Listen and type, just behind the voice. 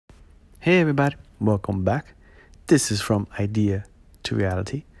Hey everybody, welcome back. This is From Idea to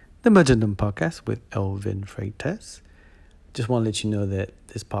Reality, the Magendum podcast with Elvin Freitas. Just want to let you know that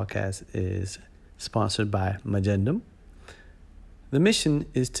this podcast is sponsored by Magendum. The mission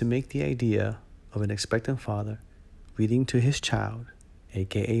is to make the idea of an expectant father reading to his child,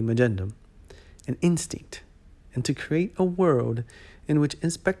 aka Magendum, an instinct, and to create a world in which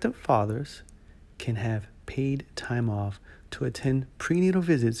expectant fathers can have paid time off to attend prenatal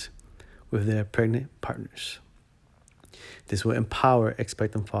visits with their pregnant partners. This will empower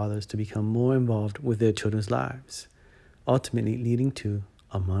expectant fathers to become more involved with their children's lives, ultimately leading to,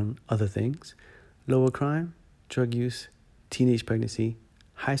 among other things, lower crime, drug use, teenage pregnancy,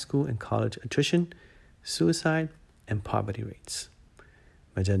 high school and college attrition, suicide, and poverty rates.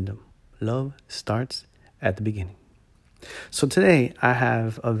 Magendum. Love starts at the beginning. So today I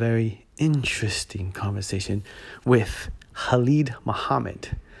have a very interesting conversation with Khalid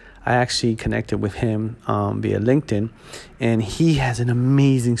Muhammad. I actually connected with him via LinkedIn, and he has an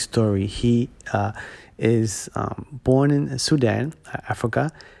amazing story. He is born in Sudan,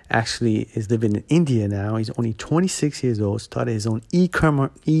 Africa, actually is living in India now. He's only 26 years old, started his own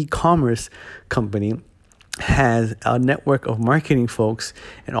e-commerce company, has a network of marketing folks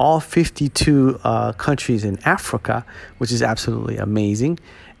in all 52 countries in Africa, which is absolutely amazing.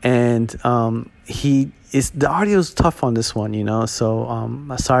 And the audio is tough on this one, so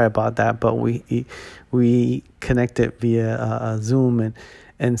sorry about that, but we connected via Zoom,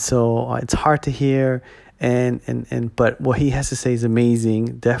 and so it's hard to hear, but what he has to say is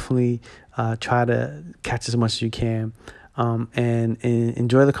amazing. Definitely try to catch as much as you can, and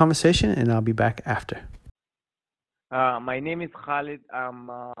enjoy the conversation, and I'll be back after. My name is Khalid.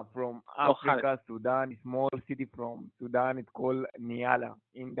 I'm from Khalid. Africa, Sudan, a small city from Sudan. It's called Niala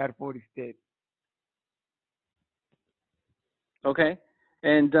in Darfur State. Okay.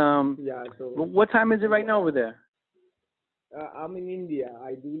 And Yeah, so what time is it right now over there? I'm in India.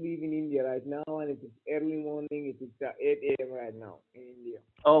 I do live in India right now, and it is early morning. It is 8 a.m. right now in India.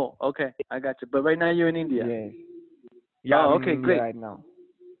 Oh, okay. I got you. But right now you're in India. Yes. Yeah, Oh, I'm in okay, India great. right now.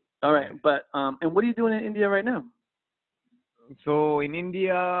 All right. But and what are you doing in India right now? So in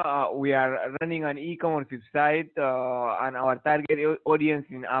India, we are running an e-commerce website, and our target audience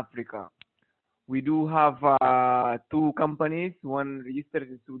in Africa. We do have two companies, one registered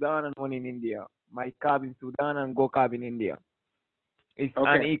in Sudan and one in India. MyCab in Sudan and GoCab in India. It's an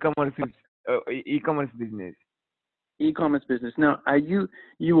Okay. e-commerce business. E-commerce business. Now, you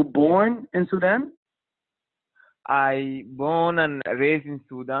were born in Sudan? I born and raised in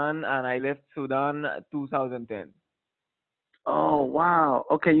Sudan, and I left Sudan 2010. Oh, wow.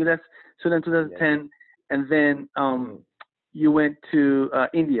 Okay, you left Sudan Yes. 2010, and then Mm. you went to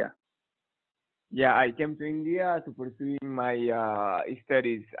India. Yeah, I came to India to pursuing my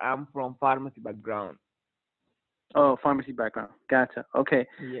studies. I'm from pharmacy background. Oh, pharmacy background. Gotcha. Okay.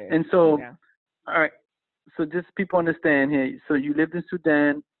 Yes. And so, Yeah. all right. So just people understand here. So you lived in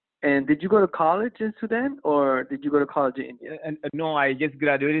Sudan, and did you go to college in Sudan, or did you go to college in India? No, I just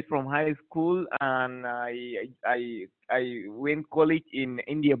graduated from high school, and I went college in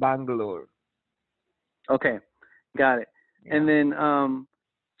India, Bangalore. Okay, got it. And Yeah. then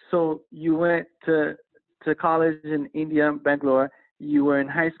so you went to college in India, Bangalore. You were in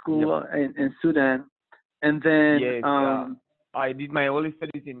high Yep. school in Sudan, and then Yes. I did my early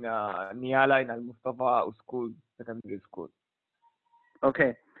studies in Niala in Al Mustafa School, secondary school.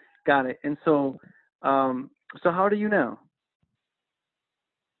 okay, got it. And so so how old are you now?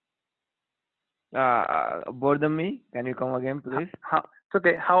 Boredom me? Can you come again, please? How it's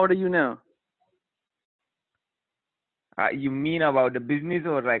okay. How old are you now? You mean about the business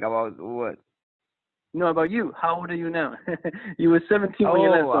or like about what? No, about you. How old are you now? You were 17 when you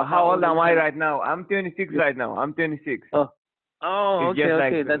left. Oh, So how old am are I you right now? I'm 26 now? right now. I'm 26. Oh, oh, It's okay, just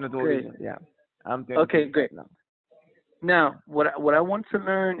okay. like That's not great. original. Yeah. I'm Okay, 26 great. right now. Now, what I want to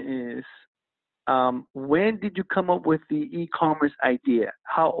learn is, when did you come up with the e-commerce idea?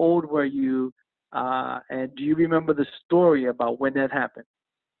 How old were you? And do you remember the story about when that happened?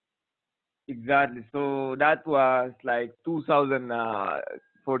 Exactly. So that was like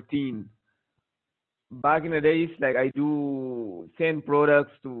 2014. Back in the days, like I do send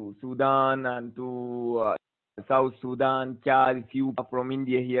products to Sudan and to South Sudan, Chad, Ethiopia from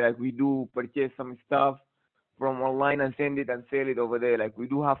India here. Like we do purchase some stuff from online and send it and sell it over there. Like we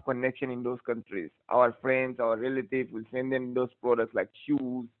do have connection in those countries. Our friends, our relatives will send them those products like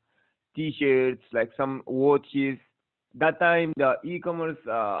shoes, T-shirts, like some watches. That time the e-commerce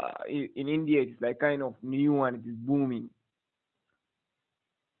in India is like kind of new and it is booming.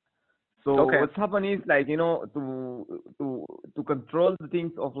 So Okay. what's happened is like, to control the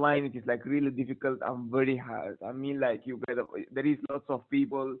things offline, it is like really difficult and very hard. I mean, like there is lots of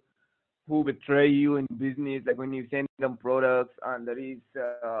people who betray you in business, like when you send them products, and there is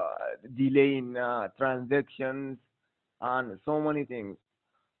delay in transactions and so many things.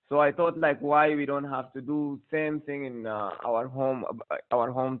 So I thought like, why we don't have to do same thing in our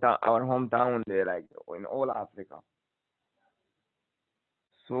hometown there, like in all Africa.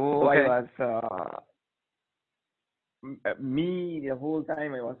 So I Okay. was me the whole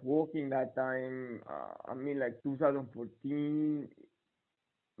time I was working that time. I mean, like 2014.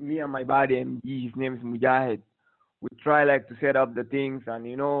 Me and my buddy MG, his name is Mujahid. We try like to set up the things, and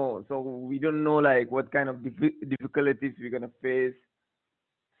so we don't know like what kind of difficulties we're gonna face.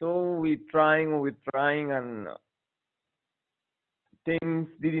 So we're trying, and things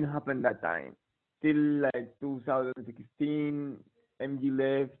didn't happen that time. Till like 2016, MG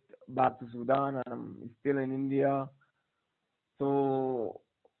left back to Sudan, and I'm still in India. So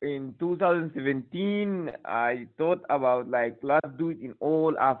in 2017, I thought about like, let's do it in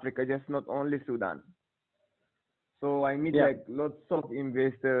all Africa, just not only Sudan. So I meet Yeah. like lots of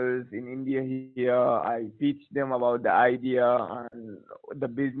investors in India here. I pitch them about the idea and the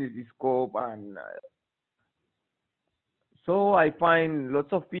business scope, and so I find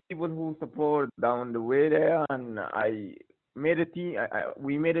lots of people who support down the way there, and I made a team.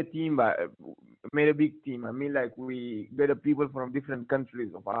 We made a team, but made a big team. I mean, like we got people from different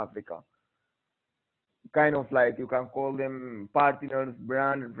countries of Africa, kind of like you can call them partners,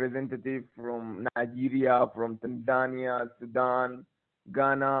 brand representative from Nigeria, from Tanzania, Sudan,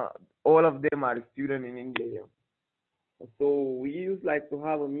 Ghana. All of them are students in India. So we used like to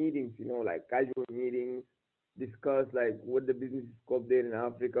have a meetings, like casual meetings, discuss like what the business scope there in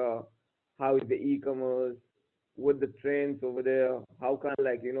Africa, how is the e-commerce, what the trends over there, how can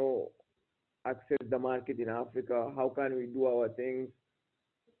like access the market in Africa, how can we do our things,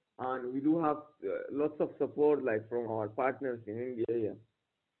 and we do have lots of support like from our partners in India, yeah,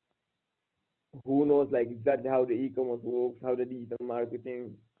 who knows like exactly how the e-commerce works, how the digital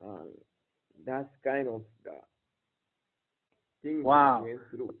marketing, and that's kind of the things that Wow. we went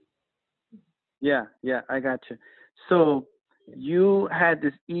through. Yeah, yeah, I got you. So you had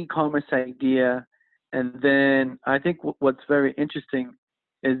this e-commerce idea, and then I think what's very interesting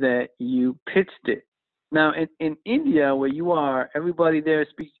is that you pitched it. Now, in India, where you are, everybody there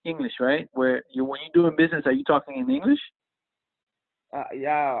speaks English, right? Where you when you're doing business, are you talking in English?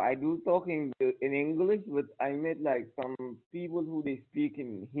 Yeah, I do talk in English, but I met like some people who they speak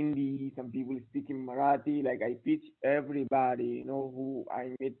in Hindi, some people speak in Marathi. Like I pitch everybody, who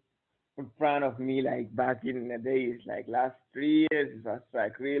I met in front of me, like back in the days, like last 3 years. It was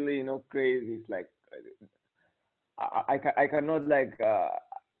like really, crazy. It's like I cannot like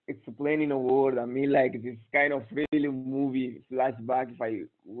explain in a word. I mean, like it's kind of really movie flashback if I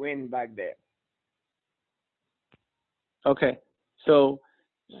went back there. Okay. So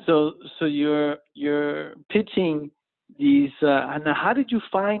so you're pitching these and how did you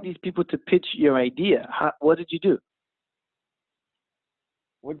find these people to pitch your idea? What did you do?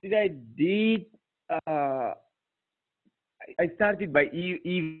 What did I did? Uh, I started by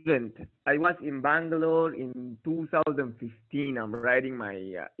event. I was in Bangalore in 2015. I'm writing my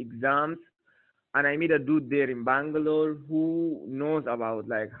exams, and I met a dude there in Bangalore who knows about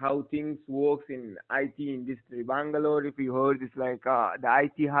like how things works in IT industry. Bangalore, if you heard, it's like the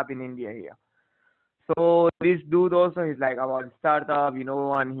IT hub in India here. So this dude also is like about startup,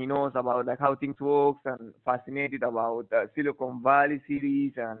 and he knows about like how things works, and fascinated about Silicon Valley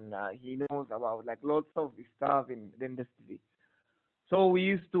series, and he knows about like lots of stuff in the industry. So we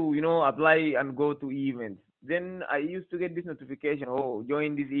used to, apply and go to events. Then I used to get this notification, oh,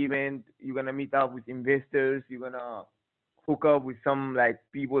 join this event. You're gonna meet up with investors. You're gonna hook up with some like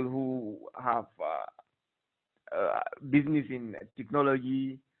people who have business in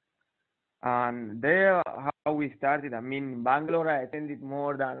technology. And there, how we started. I mean, in Bangalore, I attended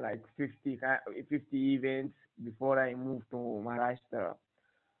more than like 50 events before I moved to Maharashtra.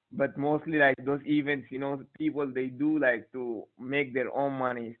 But mostly like those events, people they do like to make their own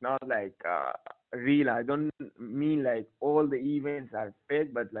money. It's not like real. I don't mean like all the events are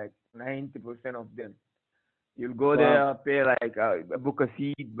fake, but like 90% of them. You'll go Wow. there, pay like book a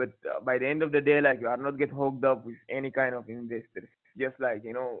seat, but by the end of the day, like you are not get hooked up with any kind of investors. Just like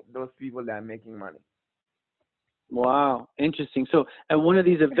those people that are making money. Wow, interesting. So at one of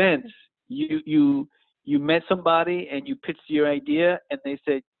these events, you met somebody and you pitched your idea, and they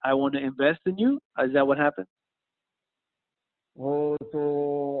said, "I want to invest in you." Is that what happened? Oh,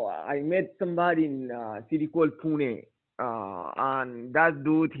 so I met somebody in city called Pune. And that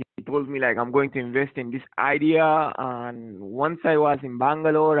dude, he told me like I'm going to invest in this idea. And once I was in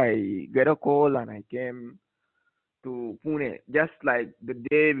Bangalore, I get a call and I came to Pune just like the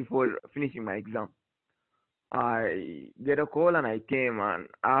day before finishing my exam. I get a call and I came, and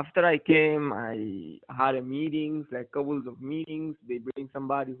after I came I had a meetings, like couples of meetings. They bring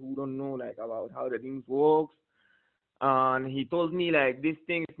somebody who don't know like about how the things works, and he told me like this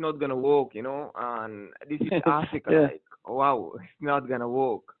thing is not gonna work, and this is Africa, Yeah, like wow, it's not gonna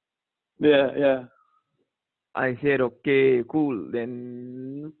work. yeah, yeah. I said, okay, cool.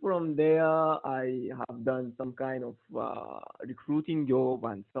 Then from there, I have done some kind of recruiting job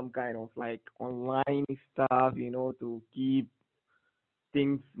and some kind of like online stuff, to keep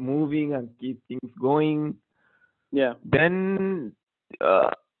things moving and keep things going. Yeah. Then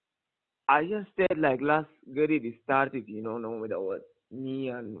uh, I just said, like, let's get it started, no matter what. Me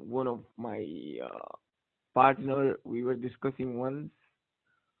and one of my partner, we were discussing once,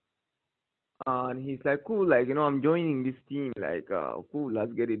 and he's like, cool, like, I'm joining this team, like, cool,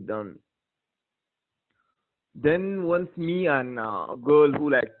 let's get it done. Then once me and a girl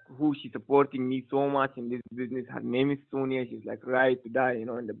who she's supporting me so much in this business, her name is Sonia. She's like right to die, in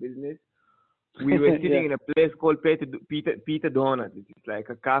the business. We were Yeah. sitting in a place called Peter Donuts. It's like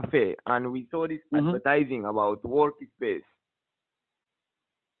a cafe, and we saw this Mhm. advertising about workspace.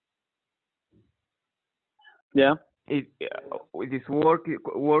 Yeah. With this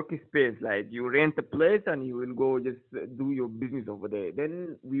workspace, like you rent a place and you will go just do your business over there.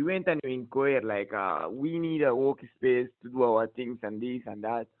 Then we went and we inquired like we need a workspace to do our things and this and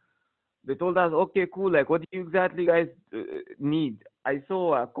that. They told us, okay, cool. Like, what do you exactly guys need? I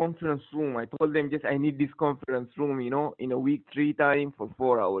saw a conference room. I told them just I need this conference room, in a week, 3 times for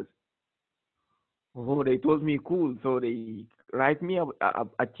 4 hours. Oh, they told me cool. So they write me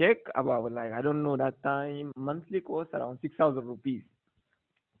a check about like I don't know that time monthly cost around 6,000 rupees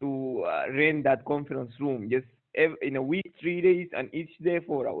to rent that conference room. Just in a week, 3 days, and each day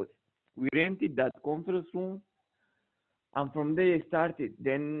 4 hours. We rented that conference room, and from there it started.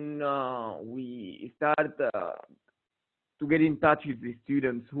 Then we start to get in touch with the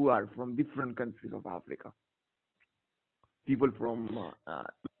students who are from different countries of Africa. People from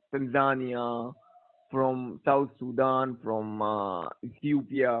Tanzania, from South Sudan, from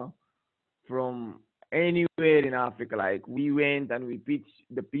Ethiopia, from anywhere in Africa. Like we went and we pitched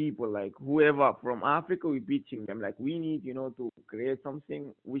the people, like whoever from Africa, we pitching them. Like we need, to create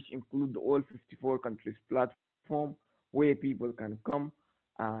something which include all 54 countries platform where people can come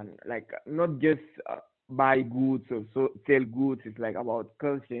and like not just buy goods or sell goods. It's like about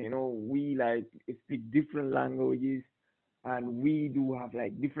culture. We like speak different languages and we do have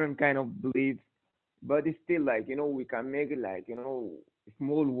like different kind of beliefs, but it's still like we can make it like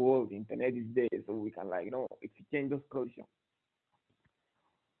small world. Internet is there, so we can like exchange those culture.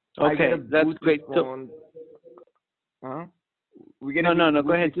 I get a Okay, that's good great. So response. Huh? We get a no, no, no. Go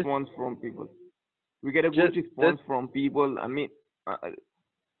good ahead. response from people. We get a good Just response from people. I mean,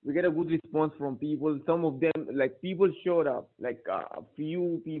 we get a good response from people. Some of them, like people showed up, like a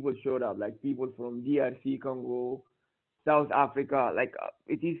few people showed up, like people from DRC, Congo, South Africa. Like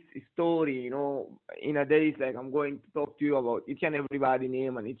it is a story, In a day, it's like I'm going to talk to you about each and everybody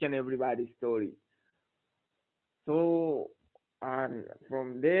name and each and everybody's story. So, and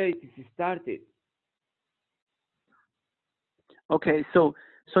from there it is started. okay.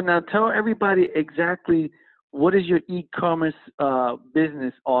 So now tell everybody exactly what is your e-commerce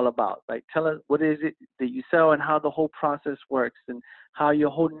business all about. Like, tell us what is it that you sell and how the whole process works, and how your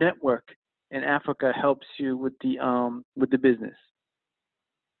whole network in Africa helps you with the business.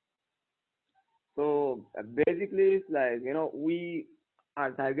 So basically, it's like we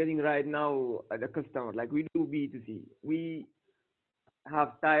are targeting right now the customer. Like we do B2C. We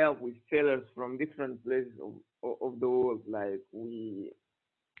have tie up with sellers from different places of the world. Like we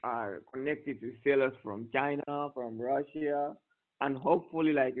are connected to sellers from China, from Russia, and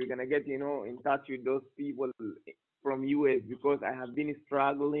hopefully, like we're gonna get in touch with those people from US because I have been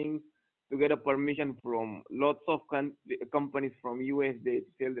struggling to get a permission from lots of companies from USA to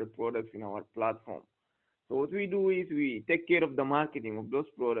sell their products in our platform. So what we do is we take care of the marketing of those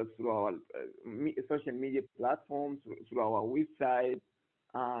products through our social media platforms, through our website,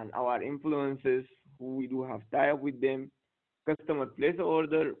 and our influencers who we do have tie up with them. Customer place an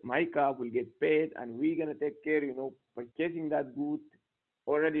order, my card will get paid, and we're gonna take care, purchasing that good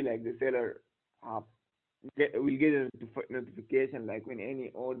already. Like the seller have will get a notification like when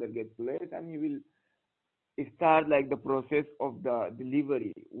any order gets placed, and he will start like the process of the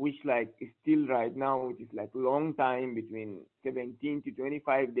delivery, which like is still right now it is like long time between 17 to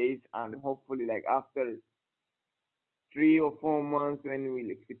 25 days, and hopefully like after 3 or 4 months when we'll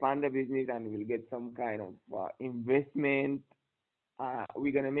expand the business and we'll get some kind of investment.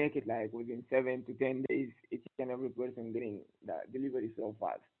 We're gonna make it like within 7 to 10 days. Each and every person getting the delivery so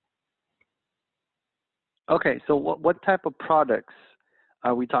fast. Okay, so what type of products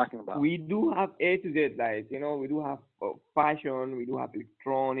are we talking about? We do have A to Z, like we do have fashion, we do have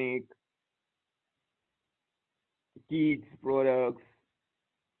electronic, kids products.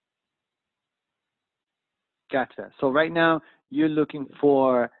 Gotcha. So right now you're looking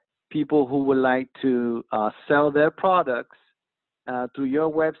for people who would like to sell their products through your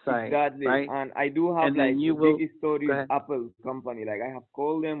website, Exactly. right? And I do have And then like you the will biggest story go is ahead. Apple company. Like I have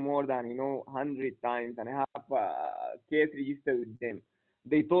called them more than 100 times, and I have a case registered with them.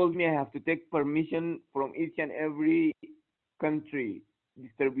 They told me I have to take permission from each and every country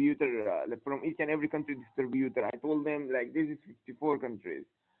distributor, like from each and every country distributor. I told them like this is 54 countries.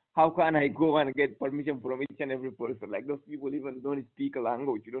 How can I go and get permission from each and every person? Like those people even don't speak a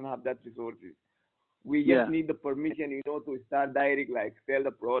language. You don't have that resources. We just Yeah. need the permission, to start direct, like sell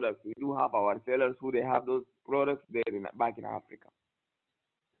the products. We do have our sellers who they have those products there back in Africa.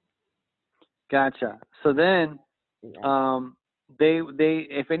 Gotcha. So then, Yeah. they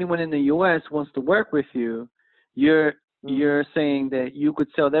if anyone in the U.S. wants to work with you, you're saying that you could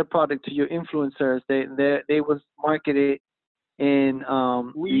sell their product to your influencers. They will market it in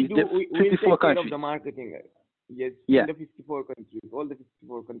We do. We'll 54 take care of countries. the marketing. Yes, Yeah. in the 54 countries, all the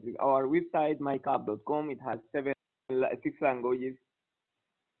 54 countries. Our website, mycap.com, it has 6 languages: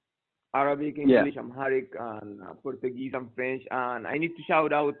 Arabic, Yeah. English, Amharic, and Portuguese and French. And I need to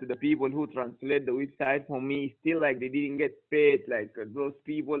shout out to the people who translate the website for me. Still, like they didn't get paid. Like those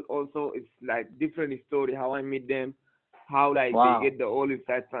people also, it's like different story. How I meet them, how like Wow. they get the whole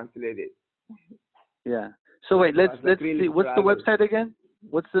website translated. Yeah. So wait, So let's it's like really see. What's the struggle. website again?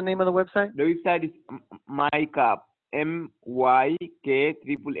 What's the name of the website? The website is mycap,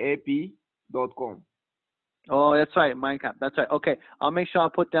 mykapp.com. Oh, that's right, Minecraft. That's right. Okay, I'll make sure I'll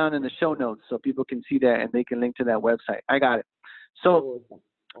put down in the show notes so people can see that and they can link to that website. I got it. So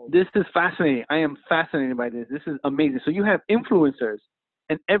this is fascinating. I am fascinated by this. This is amazing. So you have influencers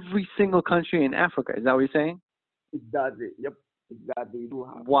in every single country in Africa. Is that what you're saying? Exactly. Yep. Exactly. We do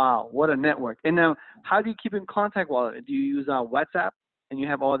have. Wow, what a network. And now, how do you keep in contact with it? Do you use WhatsApp and you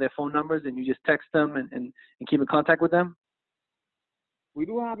have all their phone numbers and you just text them and keep in contact with them? We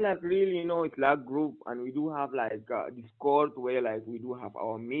do have like really, it's like group, and we do have like Discord where like we do have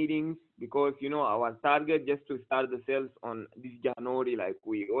our meetings because our target just to start the sales on this January. Like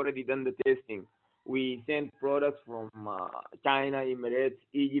we already done the testing. We send products from China, Emirates,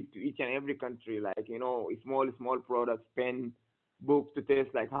 Egypt to each and every country. Like small products, pen, books to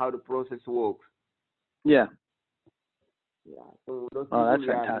test like how the process works. Yeah. Yeah. So those Oh, people that's we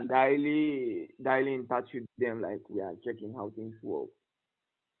are fantastic. daily in touch with them. Like we are checking how things work.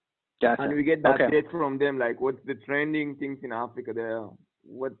 Gotcha. And we get that Okay. data from them, like what's the trending things in Africa there,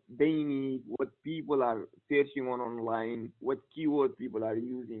 what they need, what people are searching on online, what keyword people are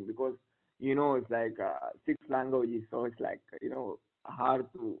using, because it's like 6 languages, so it's like hard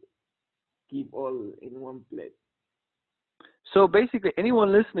to keep all in one place. So basically,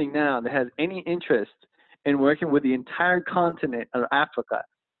 anyone listening now that has any interest in working with the entire continent of Africa,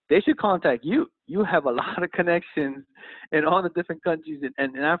 they should contact you. You have a lot of connections in all the different countries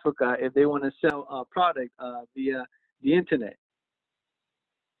in Africa if they want to sell a product via the internet.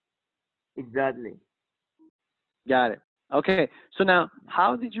 Exactly. Got it. Okay. So now,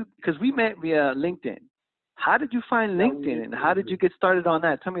 how did you, because we met via LinkedIn, how did you find Yeah, LinkedIn and how did you get started on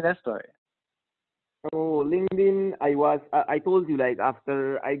that? Tell me that story. Oh, LinkedIn, I told you, like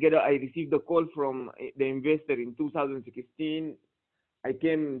after I received a call from the investor in 2016. I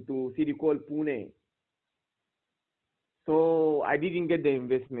came to city called Pune. So I didn't get the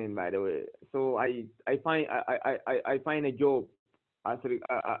investment, by the way. So I find a job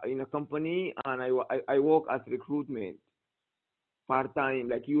in a company, and I work as recruitment part time,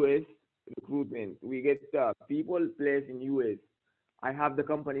 like US recruitment. We get people placed in US. I have the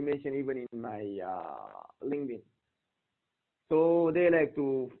company mentioned even in my LinkedIn. So they like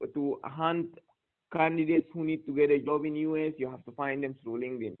to hunt candidates who need to get a job in US. You have to find them through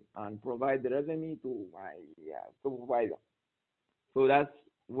LinkedIn and provide the resume to my supervisor. So that's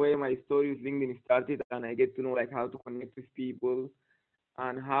where my story with LinkedIn started, and I get to know like how to connect with people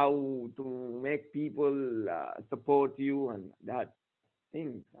and how to make people support you and that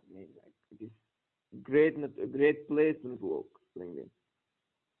things. I mean, like it is a great place to work, LinkedIn.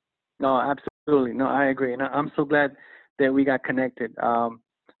 No, absolutely. No, I agree. And I'm so glad that we got connected.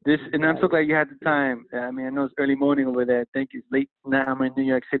 And I'm so glad you had the time. I mean, I know it's early morning over there. I think it's late now. I'm in New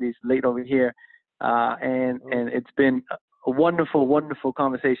York City. It's late over here. and it's been a wonderful, wonderful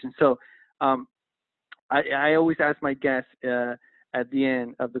conversation. So, I always ask my guests at the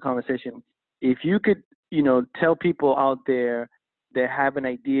end of the conversation, if you could, tell people out there that have an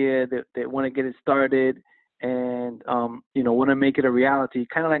idea that want to get it started and want to make it a reality,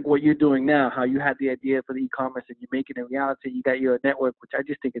 kind of like what you're doing now, how you had the idea for the e-commerce and you make it a reality, you got your network, which I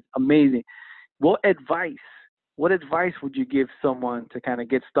just think is amazing. What advice would you give someone to kind of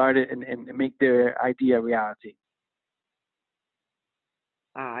get started and make their idea a reality?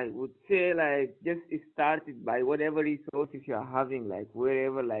 I would say like just start it by whatever resources you are having, like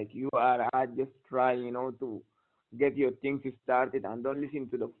wherever like you are at, just try, to get your things started and don't listen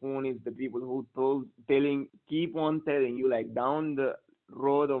to the phone. It's the people who keep on telling you like down the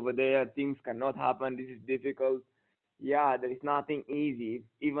road over there, things cannot happen. This is difficult. Yeah, there is nothing easy.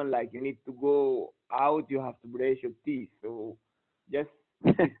 Even like you need to go out, you have to brush your teeth. So just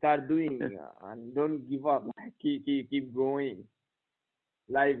start doing and don't give up. Like keep going.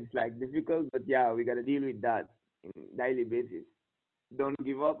 Life is like difficult, but yeah, we gotta deal with that in daily basis. Don't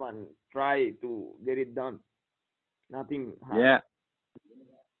give up and try to get it done. Nothing hard. Yeah.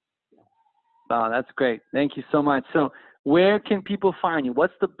 Oh, that's great. Thank you so much. So where can people find you?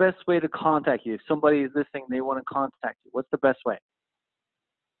 What's the best way to contact you? If somebody is listening, they want to contact you. What's the best way?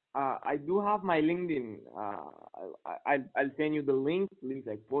 I do have my LinkedIn. I'll send you the links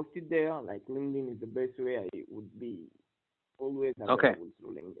like posted there. Like LinkedIn is the best way. I would be always available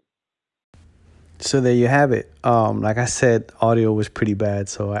through LinkedIn. So there you have it. Like I said, audio was pretty bad,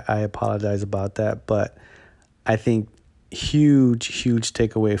 so I apologize about that. But I think huge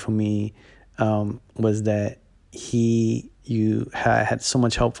takeaway for me was that you had so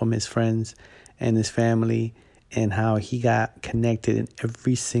much help from his friends and his family, and how he got connected in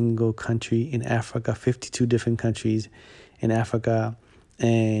every single country in Africa, 52 different countries in Africa.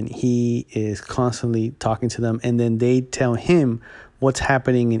 And he is constantly talking to them, and then they tell him what's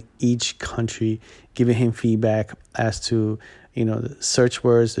happening in each country, giving him feedback as to, the search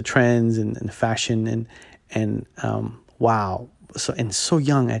words, the trends, and fashion, and wow. So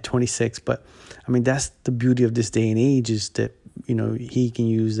young at 26, but I mean, that's the beauty of this day and age, is that, he can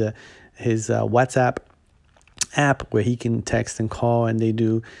use his WhatsApp app where he can text and call, and they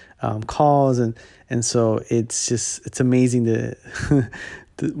do calls, and so it's amazing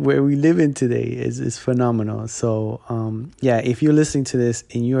where we live in today is phenomenal. So if you're listening to this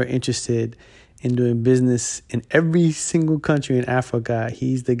and you're interested in doing business in every single country in Africa,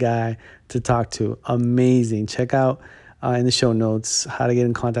 he's the guy to talk to. Amazing. Check out in the show notes how to get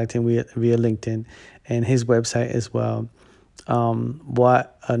in contact with him via LinkedIn and his website as well.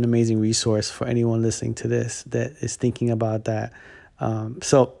 What an amazing resource for anyone listening to this that is thinking about that.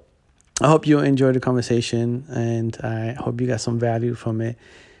 So I hope you enjoyed the conversation, and I hope you got some value from it.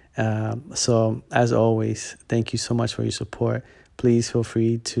 So as always, thank you so much for your support. Please feel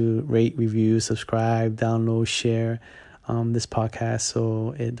free to rate, review, subscribe, download, share this podcast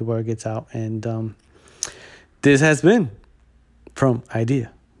so the word gets out. And this has been From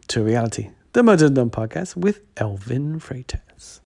Idea to Reality, the Merchant Podcast with Elvin Freitas.